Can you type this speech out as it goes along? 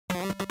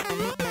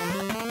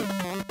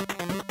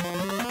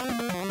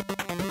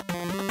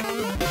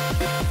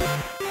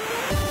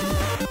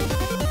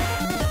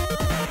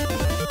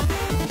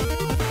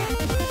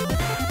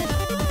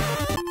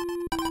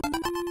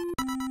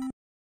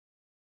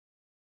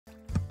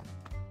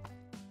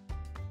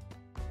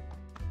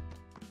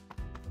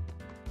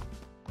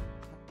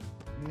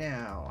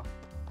Now,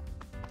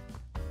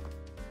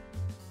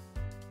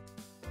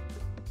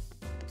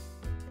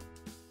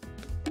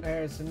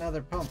 there's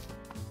another pump.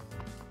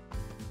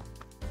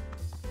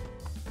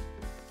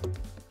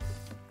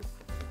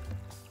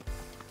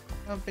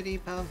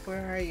 Pumpity pump,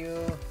 where are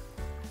you?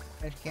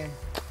 I can't.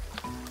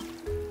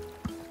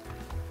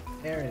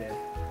 There it is.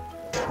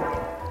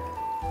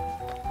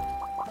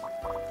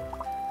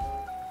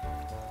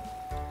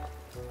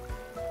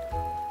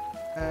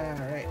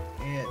 Alright,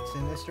 it's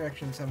in this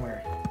direction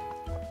somewhere.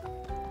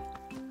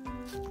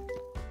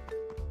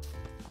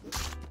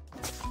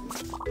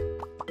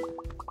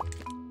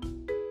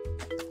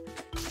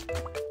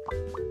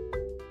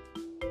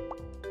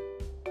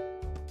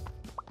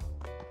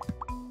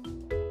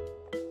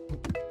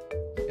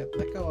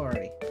 Let go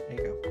already. There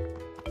you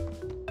go.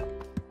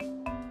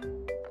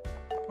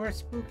 More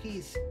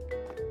spookies.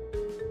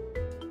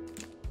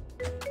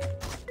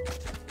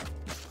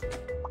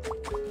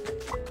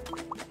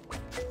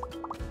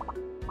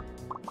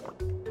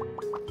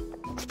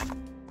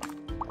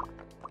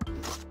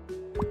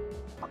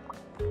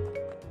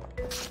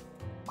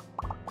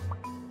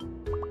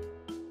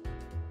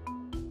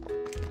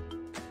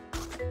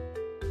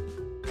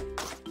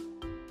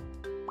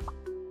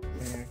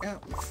 There we go.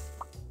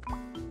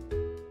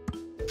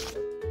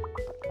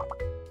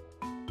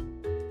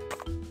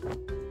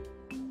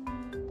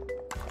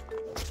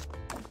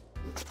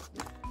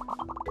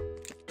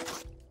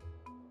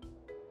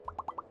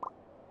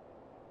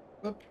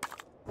 Whoop.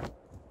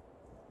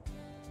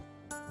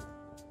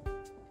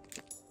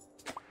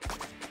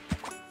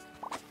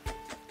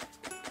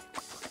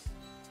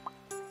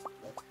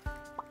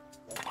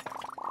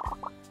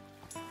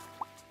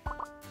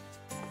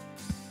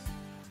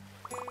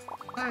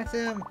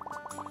 Awesome.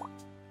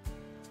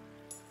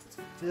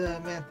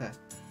 Samantha.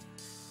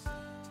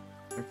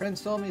 My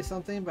friends told me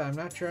something, but I'm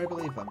not sure I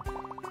believe them.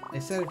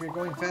 They said if you're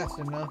going fast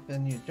enough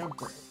and you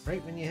jump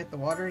right when you hit the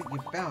water, you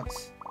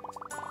bounce.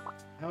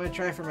 I want to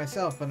try for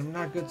myself, but I'm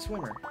not a good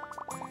swimmer.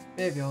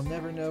 Maybe I'll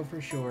never know for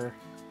sure.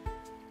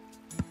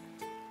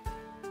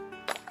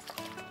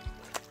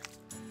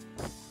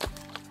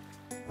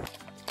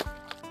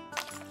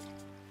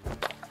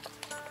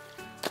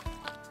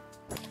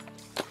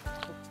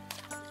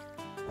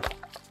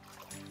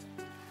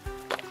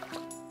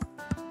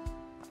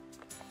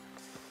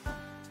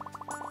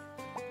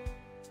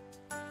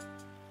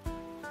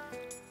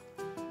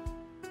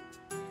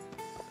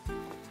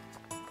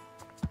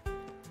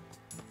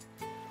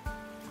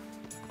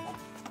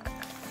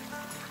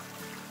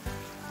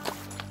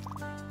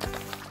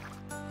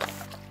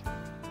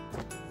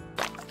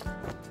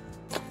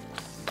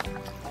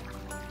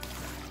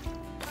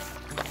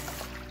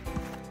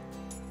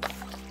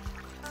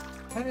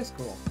 That is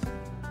cool.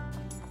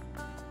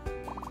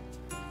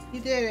 You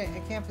did it! I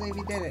can't believe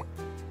you did it.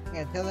 I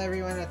gotta tell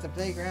everyone at the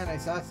playground I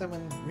saw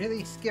someone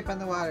really skip on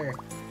the water.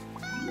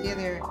 See you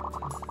there.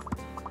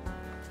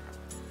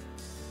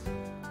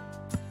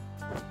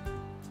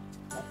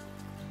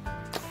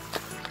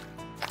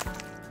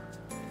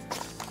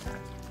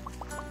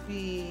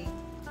 Whee.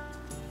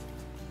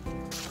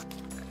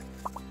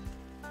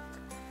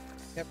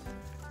 Yep.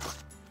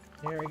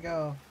 Here we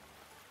go.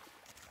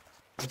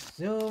 Just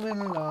zooming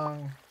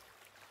along.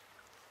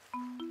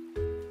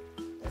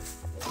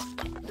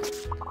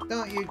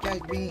 Don't you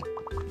judge me.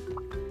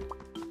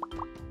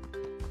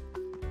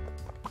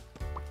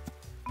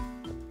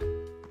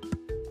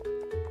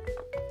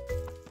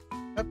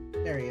 Oh,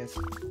 there he is.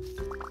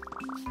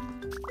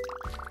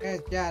 There's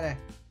Jada.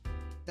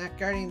 Not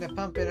guarding the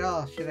pump at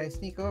all. Should I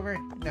sneak over?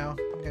 No,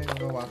 I'm gonna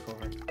go walk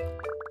over.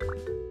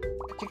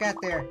 What you got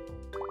there?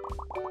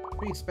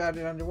 Tree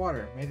spouted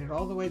underwater. Made it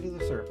all the way to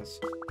the surface.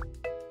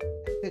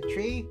 The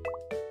tree?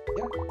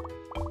 Yep.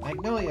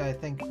 Magnolia, I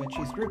think, but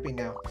she's drooping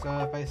now. So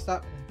if I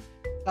stop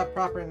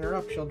propping her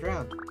up, she'll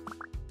drown.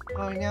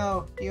 Oh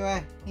no, do you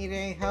need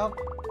any help?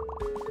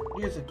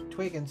 Here's a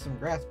twig and some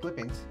grass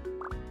clippings.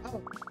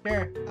 Oh,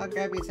 sure, I'll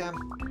grab you some.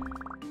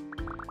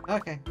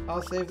 Okay,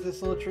 I'll save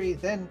this little tree,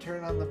 then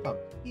turn on the pump.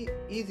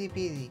 Easy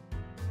peasy.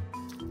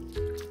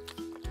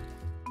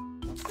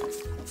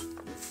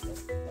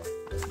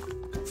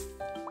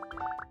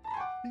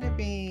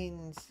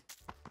 Beans.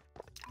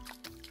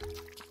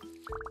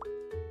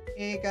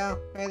 Here you go.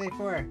 What are they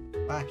for?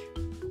 Watch.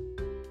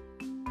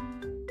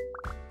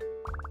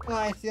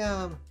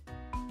 Awesome.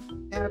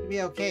 That would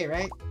be okay,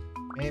 right?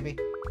 Maybe.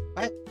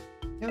 What?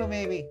 No,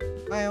 maybe.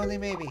 Why only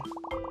maybe?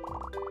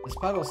 This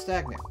puddle's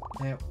stagnant.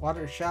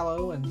 Water's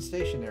shallow and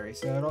stationary,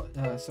 so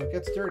it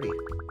gets dirty.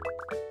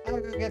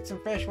 I'll go get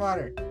some fresh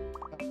water.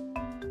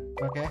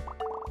 Okay.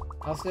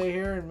 I'll stay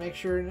here and make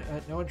sure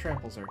no one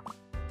tramples her.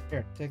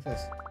 Here, take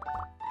this.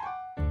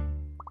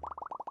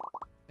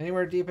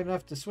 Anywhere deep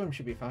enough to swim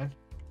should be fine.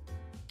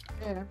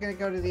 And I'm gonna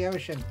go to the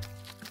ocean.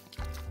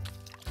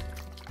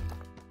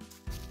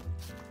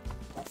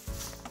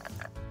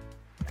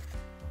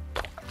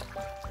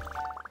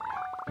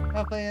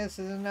 Hopefully this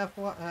is enough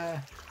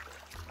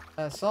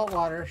salt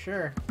water,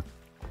 sure.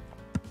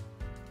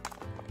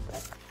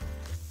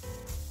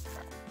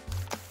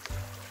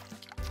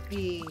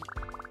 I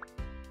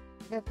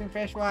got some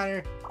fresh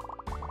water.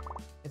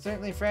 It's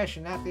certainly fresh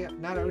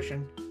and not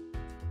ocean.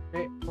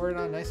 Great, pour it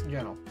on nice and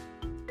gentle.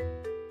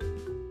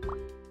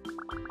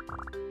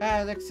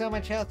 Ah, it looks so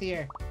much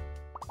healthier.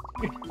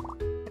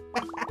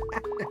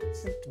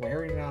 Just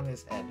wearing it on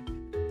his head.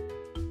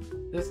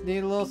 Just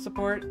need a little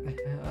support.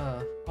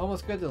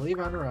 Almost good to leave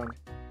on her own.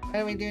 What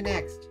do we do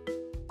next?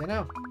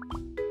 Dunno.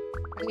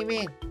 What do you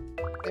mean?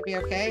 Gonna be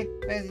okay?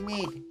 What does he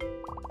need?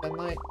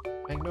 Sunlight.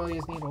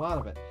 Magnolias need a lot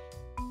of it.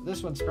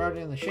 This one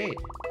sprouted in the shade.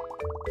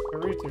 Her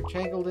roots are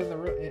tangled in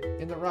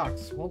the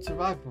rocks. Won't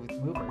survive with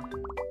mover.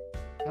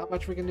 Not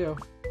much we can do.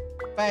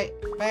 But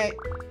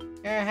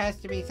there has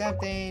to be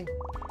something.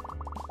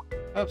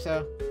 Hope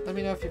so. Let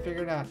me know if you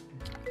figure it out.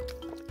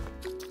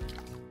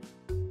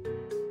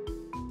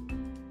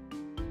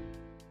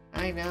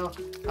 I know.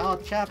 I'll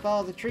chop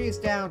all the trees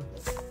down.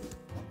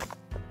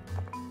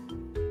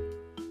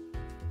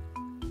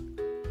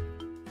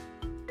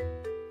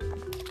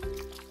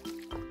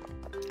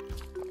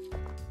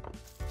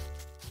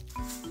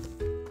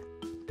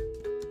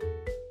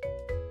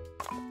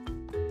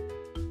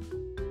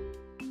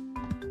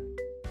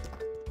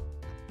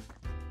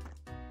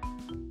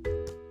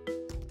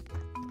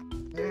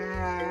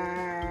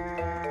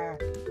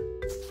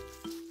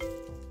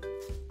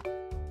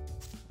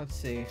 Let's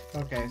see.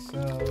 Okay,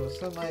 so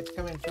sunlight's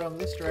coming from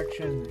this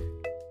direction.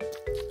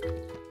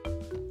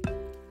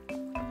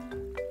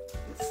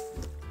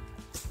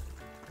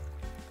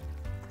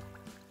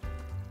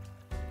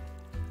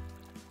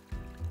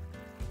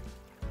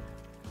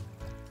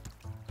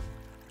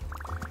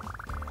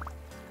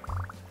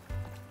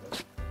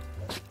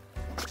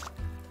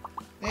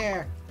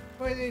 There!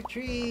 For the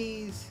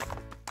trees!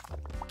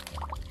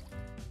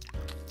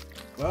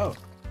 Whoa.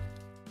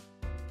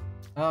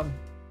 Well,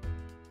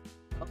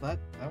 that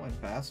went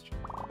fast.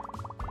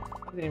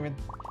 I didn't even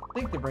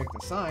think to break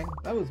the sign.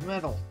 That was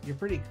metal. You're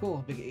pretty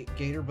cool, big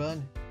gator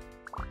bun.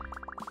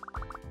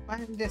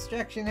 Fine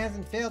destruction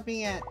hasn't failed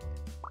me yet.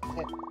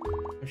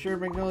 I'm sure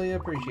Magnolia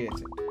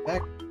appreciates it. In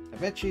fact, I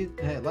bet she'd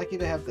like you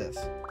to have this.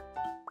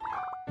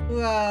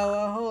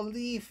 Whoa, a whole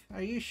leaf.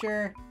 Are you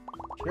sure?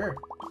 Sure.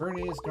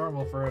 Burning is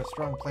normal for a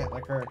strong plant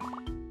like her.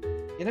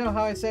 You know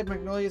how I said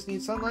magnolias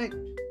need sunlight?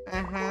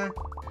 Uh-huh.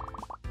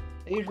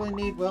 They usually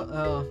need,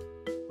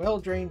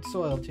 well-drained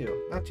soil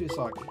too, not too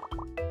soggy.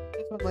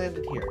 This one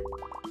landed here.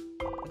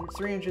 Under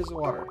 3 inches of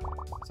water,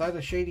 beside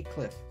a shady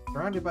cliff,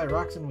 surrounded by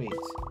rocks and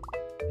weeds.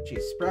 But she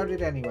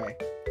sprouted anyway.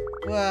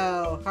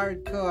 Whoa,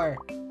 hardcore.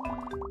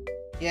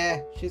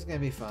 Yeah, she's gonna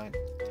be fine.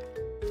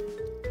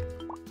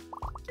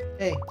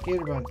 Hey,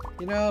 Gatorbun,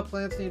 you know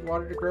plants need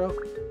water to grow?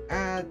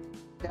 Yeah.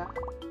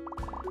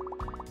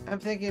 I'm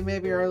thinking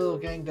maybe our little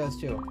gang does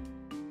too.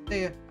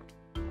 See ya.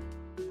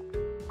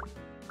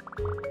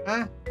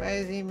 Huh? What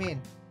does he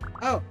mean?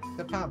 Oh,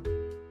 the pump.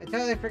 I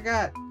totally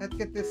forgot. Let's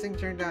get this thing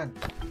turned on.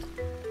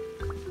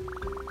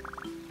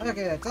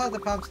 Okay, that's all the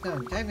pump's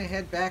done. Time to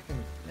head back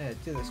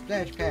and to the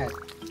splash pad.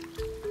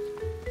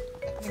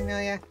 Hey,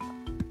 Amelia.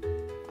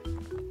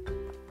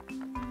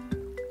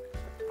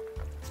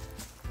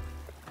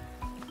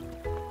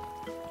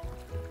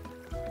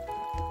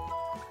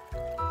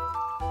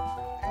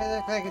 I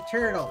look like a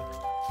turtle.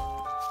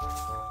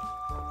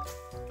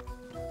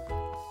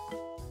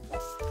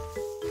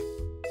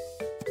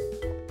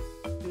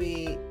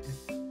 Sweet.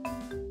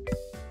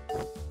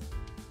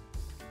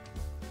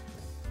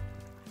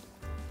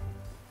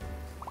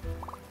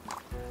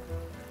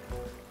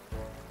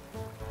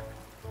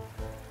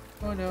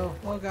 Oh no,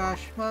 oh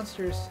gosh,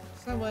 monsters.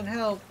 Someone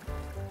help.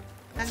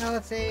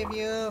 I'll save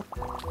you.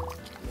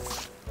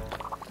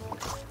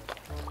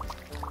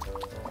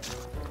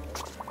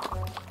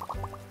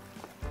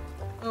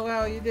 Oh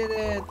wow, you did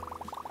it!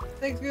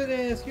 Thanks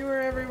goodness, you were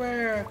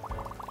everywhere!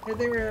 Or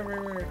they were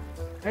everywhere.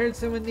 I heard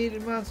someone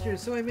needed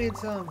monsters, so I made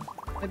some.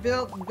 I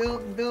built and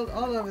built and built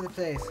all over the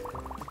place.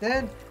 But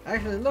then, I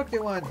actually looked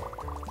at one.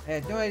 I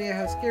had no idea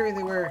how scary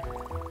they were.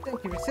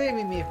 Thank you for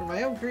saving me from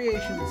my own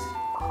creations.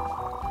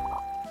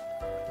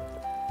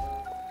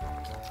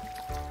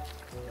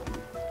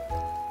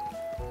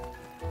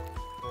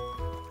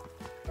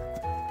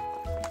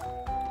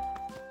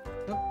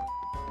 Oh,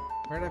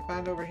 where did I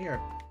find over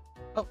here?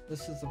 Oh,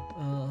 this is a,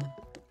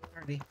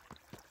 party.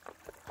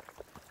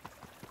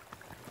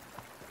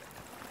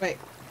 Wait,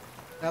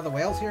 now the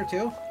whale's here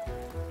too?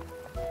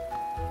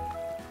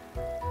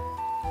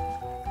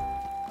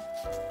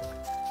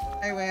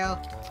 Hey, whale.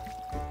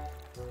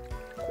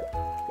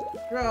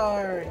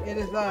 Roar! It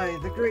is I,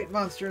 the great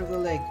monster of the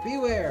lake.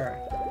 Beware!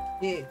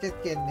 Yeah,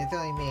 just kidding, it's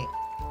only me.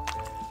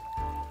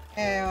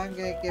 Hey, I'm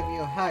gonna give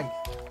you a hug.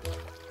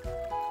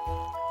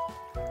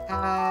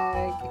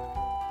 Hug.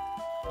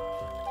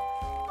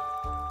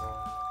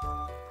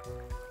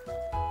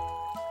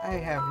 I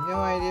have no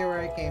idea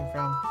where I came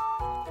from.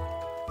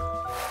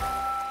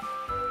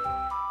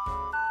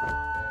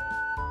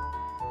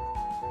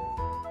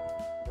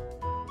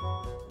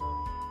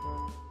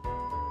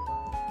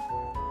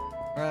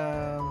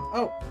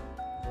 Oh!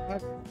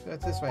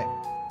 That's this way.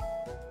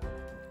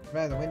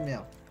 By the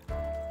windmill.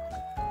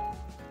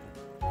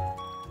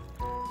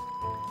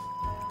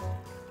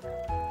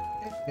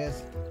 It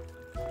is.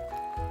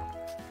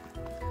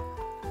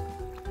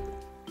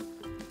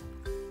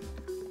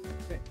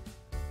 Okay.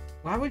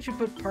 Why would you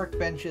put park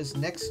benches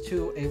next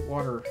to a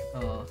water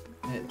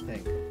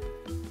thing?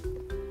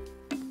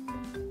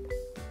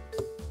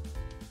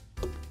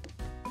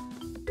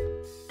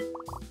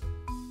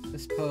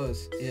 This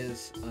pose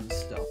is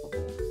unstoppable.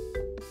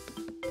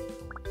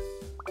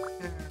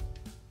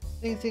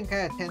 Things seem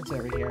kind of tense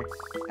over here.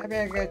 I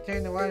better go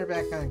turn the water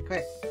back on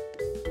quick.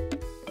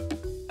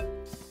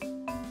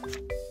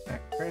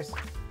 Alright, first,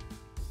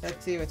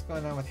 let's see what's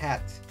going on with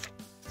hats.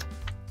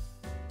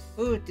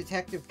 Ooh,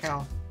 detective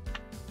cowl.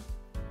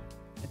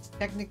 It's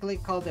technically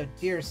called a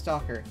deer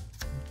stalker.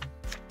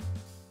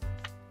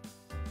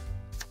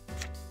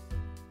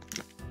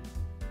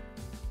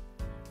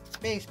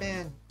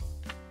 Spaceman!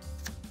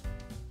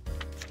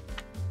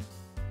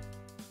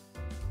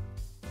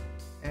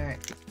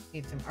 Alright,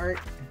 need some art.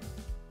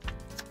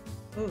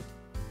 Ooh.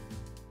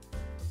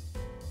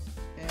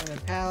 And a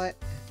palette.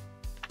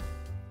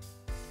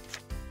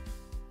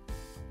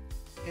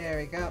 There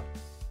we go.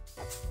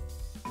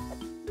 I'm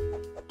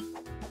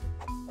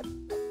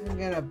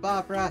gonna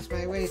Bob Ross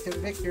my way to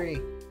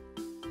victory.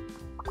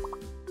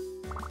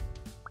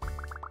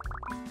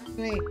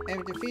 Finally,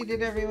 I've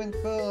defeated everyone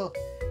cool.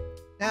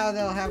 Now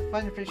they'll have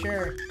fun for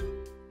sure.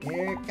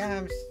 Here it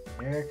comes.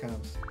 Here it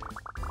comes.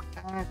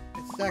 Ah,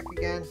 it's stuck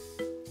again.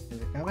 Is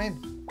it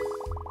coming?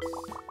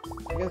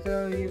 I guess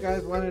you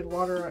guys wanted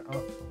water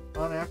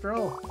on after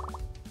all.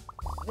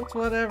 It's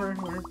whatever.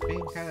 We're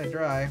being kind of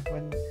dry.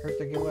 Wouldn't hurt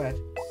to get wet.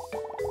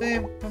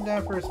 Same. Come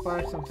down for a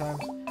splash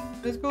sometimes.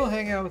 It's cool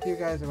hanging out with you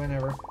guys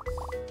whenever.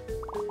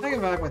 I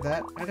can vibe with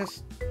that. I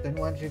just didn't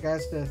want you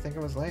guys to think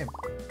it was lame.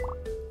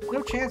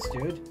 No chance,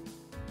 dude.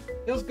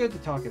 Feels good to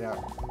talk it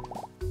out.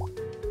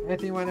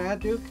 Anything you want to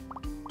add, Duke?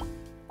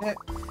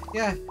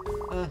 Yeah.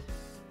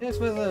 This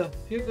was a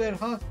few good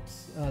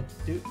honks,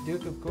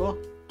 Duke of Cool.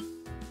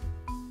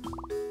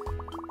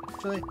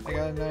 Actually, I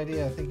got an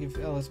idea I think you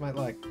fellas might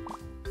like.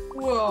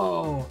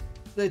 Whoa!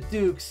 The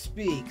Duke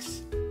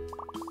speaks!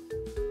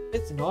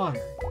 It's an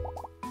honor.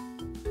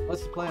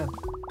 What's the plan?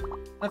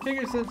 I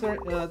figure since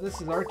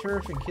this is our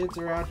turf and kids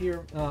are out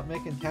here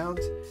making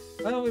towns,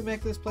 why don't we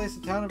make this place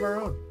a town of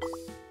our own?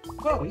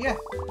 Oh yeah,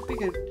 we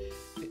could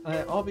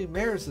all be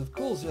mayors of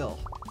Coolsville.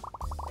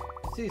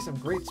 I see some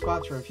great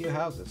spots for a few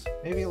houses,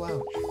 maybe a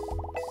lounge.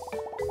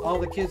 All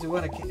the kids who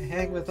want to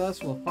hang with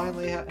us will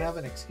finally have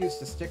an excuse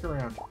to stick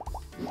around.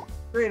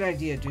 Great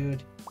idea,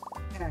 dude.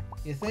 Yeah,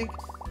 you think?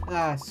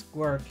 Ah,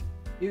 Squirk.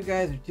 You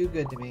guys are too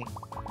good to me.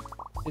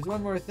 There's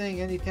one more thing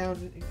any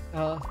town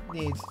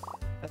needs.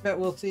 I bet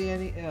we'll see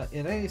in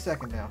any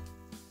second now.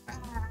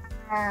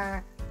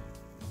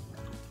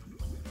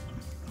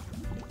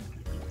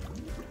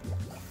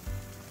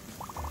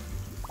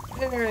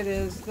 There it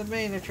is, the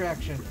main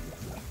attraction.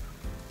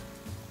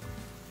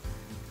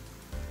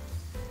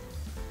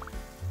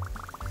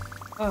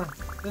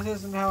 This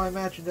isn't how I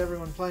imagined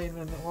everyone playing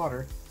in the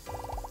water.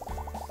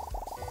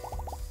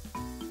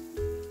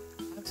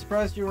 I'm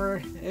surprised you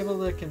were able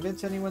to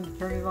convince anyone to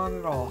turn it on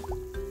at all.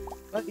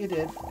 But you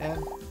did,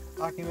 and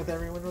talking with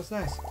everyone was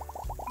nice.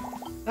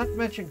 Not to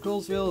mention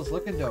Coolsville is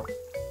looking dope.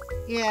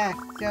 Yeah,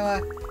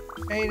 so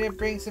ready to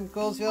bring some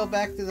Coolsville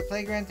back to the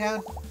playground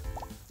town?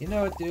 You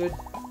know it, dude.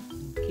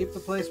 Keep the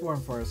place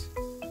warm for us.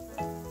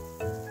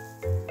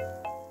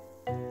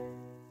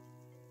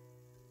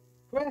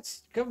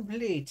 Quest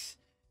complete.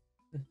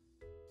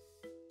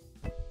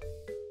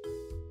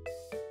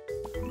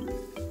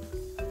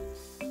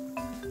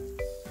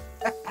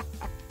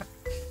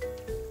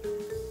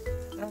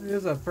 That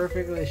is a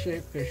perfectly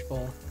shaped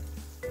fishbowl.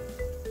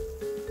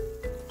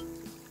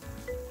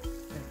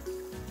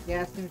 You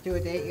asked him to a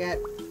date yet?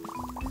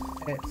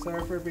 Hey,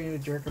 sorry for being a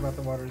jerk about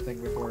the water thing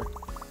before.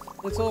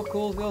 This whole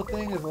Coolsville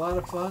thing is a lot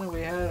of fun, and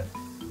we had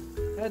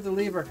to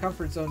leave our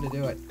comfort zone to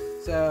do it.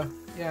 So,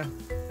 yeah,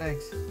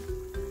 thanks.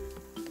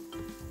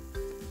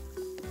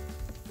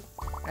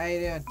 How you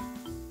doing?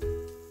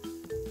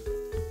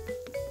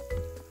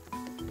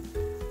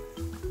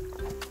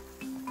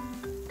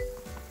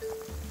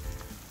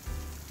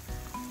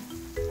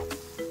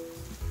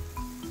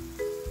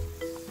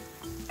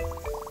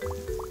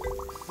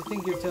 You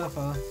think you're tough,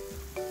 huh?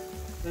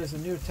 There's a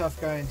new tough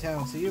guy in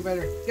town, so you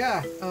better...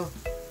 Yeah! Oh,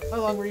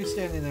 how long were you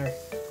standing there?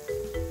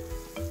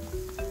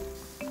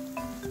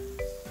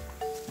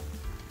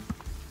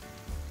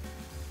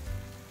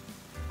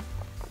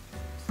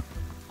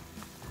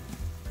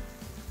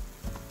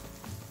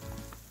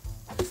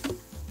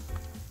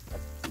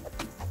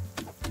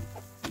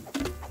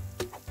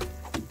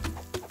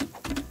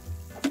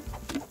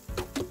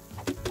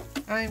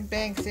 I'm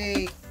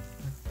Banksy!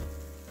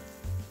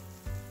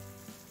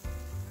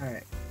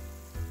 Alright.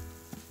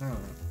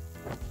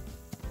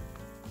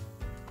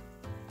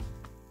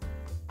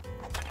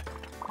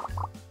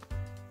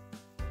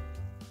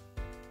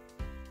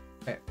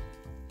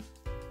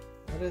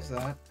 What is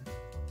that?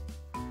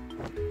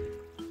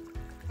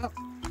 Oh,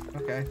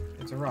 okay.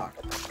 It's a rock.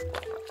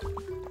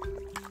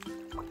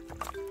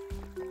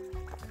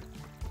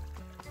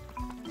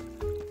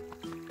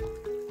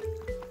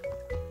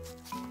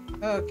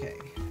 Okay.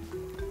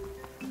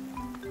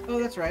 Oh,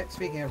 that's right.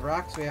 Speaking of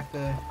rocks, we have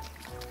to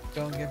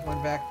go and give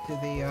one back to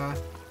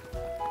the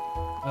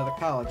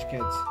college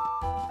kids.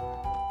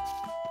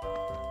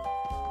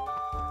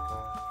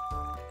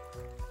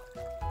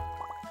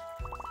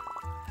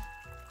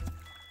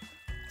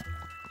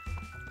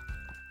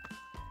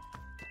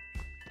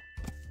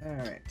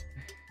 Alright.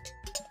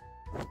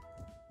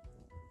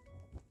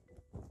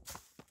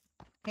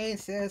 Hey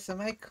sis, am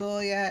I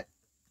cool yet?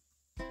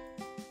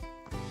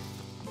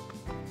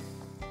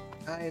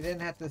 I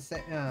didn't have to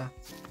say,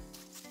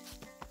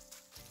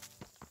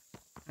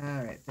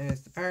 Alright,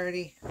 there's the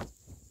party. I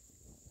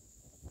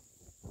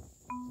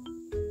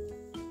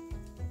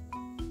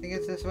think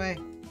it's this way.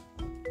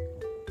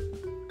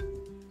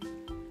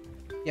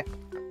 Yeah.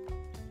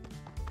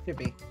 Should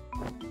be.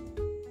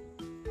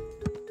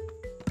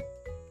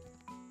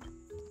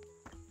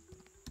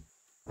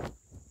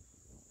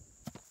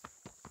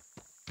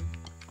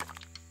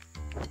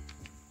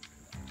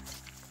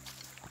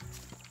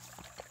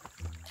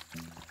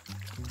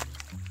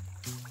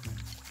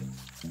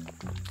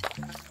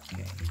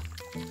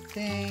 I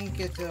think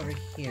it's over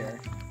here.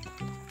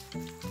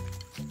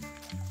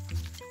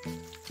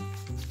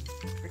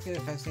 Forget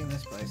if I've seen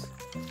this place.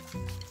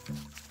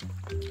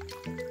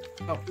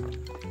 Oh,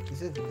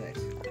 this is the place.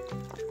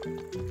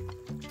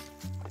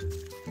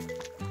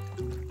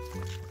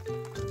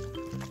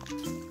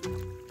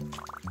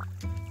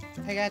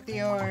 I got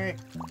the ore.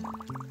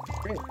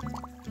 Great.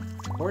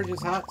 Forge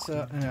is hot,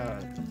 so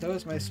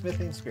is my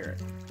smithing spirit.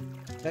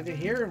 Set it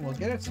here and we'll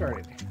get it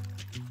started.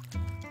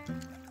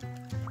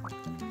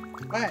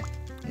 What?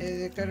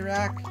 Is it good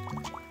rock?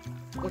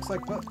 Looks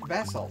like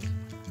basalt.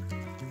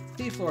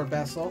 Seafloor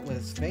basalt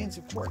with veins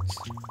of quartz.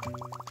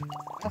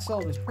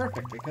 Basalt is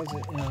perfect because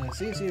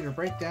it's easier to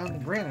break down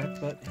than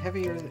granite, but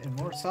heavier and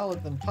more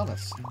solid than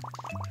pumice.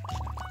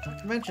 Not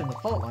to mention the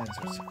fault lines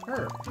are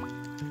superb.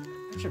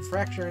 It should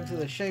fracture into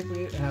the shape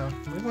we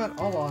want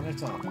all on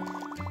its own.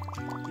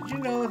 Did you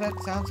know that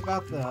sounds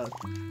about the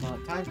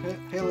time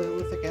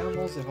Paleolithic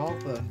animals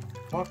evolved to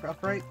walk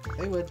upright?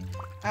 They would.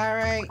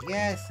 Alright,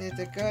 yes, it's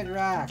a good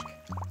rock.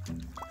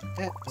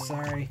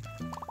 Sorry.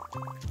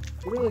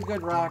 A really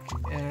good rock,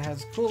 and it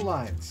has cool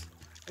lines.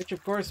 Which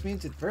of course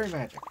means it's very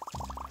magic.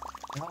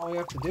 Now all we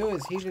have to do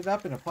is heat it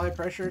up and apply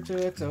pressure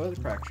to it so it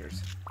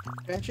fractures.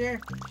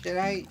 Pressure? Should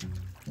I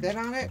sit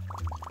on it?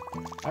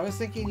 I was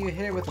thinking you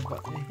hit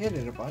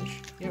it a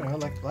bunch. You know,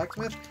 like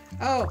blacksmith.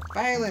 Oh,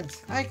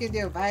 violence! I can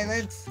do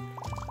violence!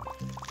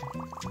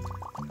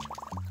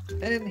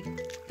 Then,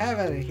 have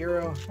at it,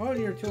 hero. Hone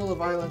your tool of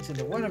violence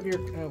into one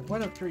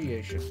of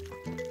creation.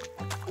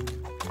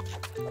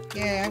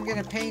 Yeah, I'm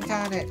gonna paint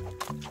on it.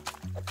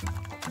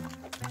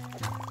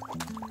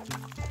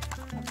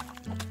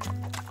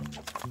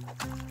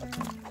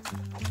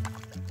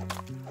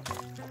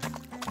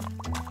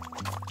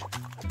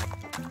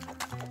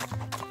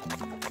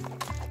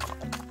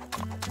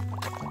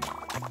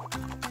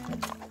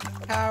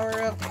 Power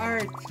of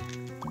art.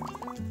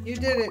 You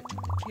did it.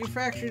 You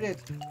fractured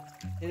it.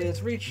 It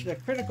has reached a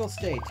critical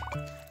state.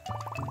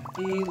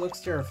 He looks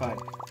terrified.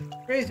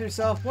 Brace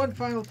yourself. One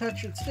final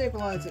touch should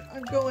stabilize it.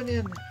 I'm going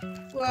in.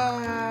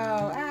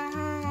 Wow.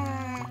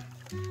 Ah.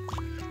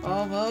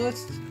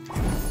 Almost.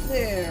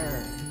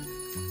 There.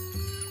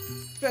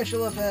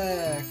 Special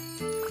effect.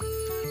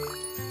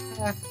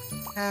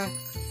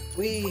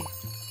 We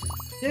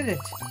did it.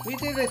 We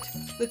did it.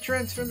 The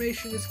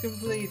transformation is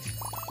complete.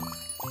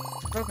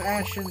 From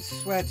ash and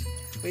sweat,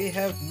 we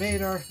have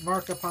made our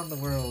mark upon the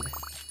world.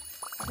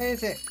 What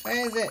is it? What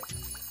is it?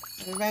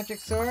 A magic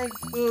sword?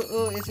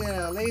 Ooh, is it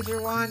a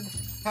laser wand?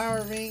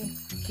 Power ring?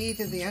 Key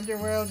to the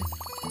underworld?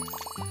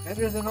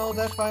 Better than all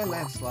that by a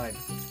landslide.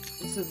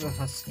 This is a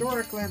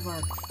historic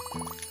landmark.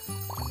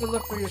 Good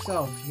look for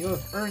yourself. You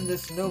have earned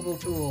this noble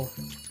tool.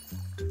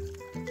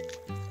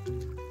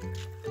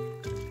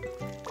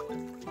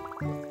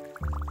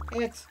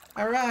 It's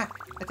a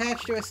rock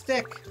attached to a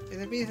stick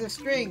with a piece of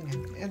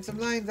string and some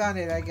lines on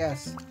it, I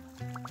guess.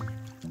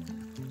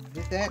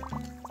 Is that?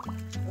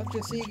 Don't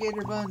you see,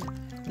 Gator Bun?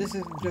 This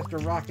isn't just a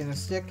rock and a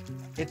stick.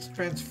 It's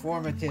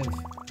transformative.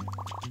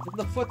 In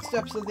the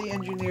footsteps of the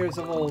engineers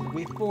of old,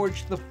 we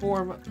forged the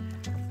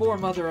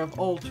foremother of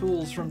all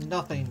tools from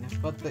nothing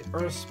but the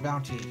Earth's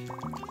bounty.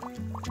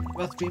 It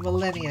must be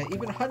millennia,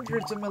 even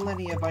hundreds of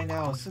millennia by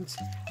now, since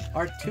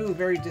our two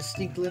very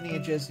distinct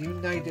lineages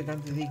united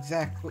under the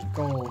exact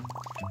goal.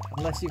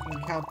 Unless you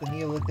can count the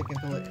Neolithic and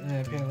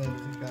Paleolithic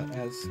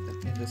as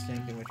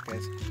indistinct, in which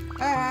case.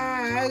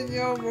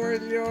 No more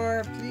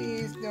lore,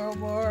 please, no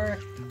more.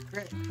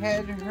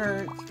 Head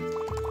hurt.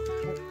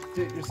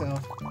 Suit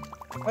yourself.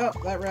 Well,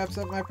 that wraps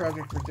up my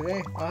project for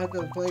today. I'll head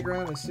to the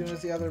playground as soon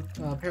as the other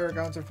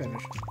paragons are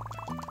finished.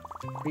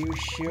 Are you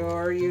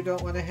sure you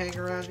don't want to hang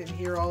around and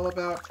hear all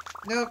about...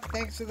 Nope,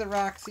 thanks for the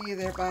rock. See you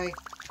there, bye.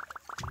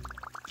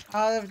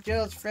 all of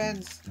Jill's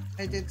friends.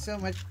 I did so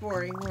much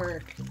boring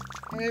work.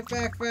 And it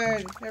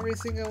backfired. Every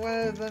single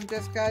one of them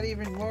just got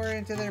even more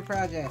into their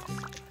projects.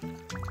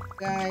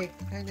 Time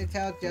to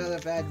tell Jill the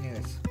bad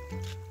news.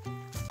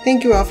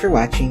 Thank you all for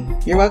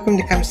watching. You're welcome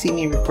to come see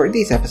me record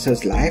these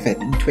episodes live at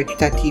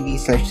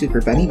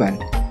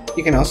twitch.tv/SuperBunnyBun.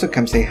 You can also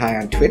come say hi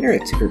on Twitter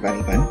at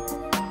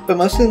SuperBunnyBun. But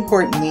most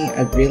importantly,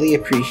 I'd really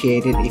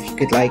appreciate it if you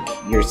could like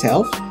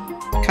yourself,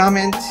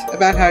 comment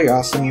about how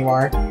awesome you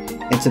are,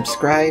 and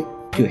subscribe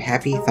to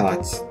Happy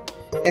Thoughts.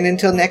 And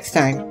until next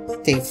time,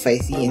 stay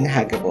spicy and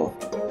huggable.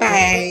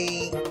 Bye!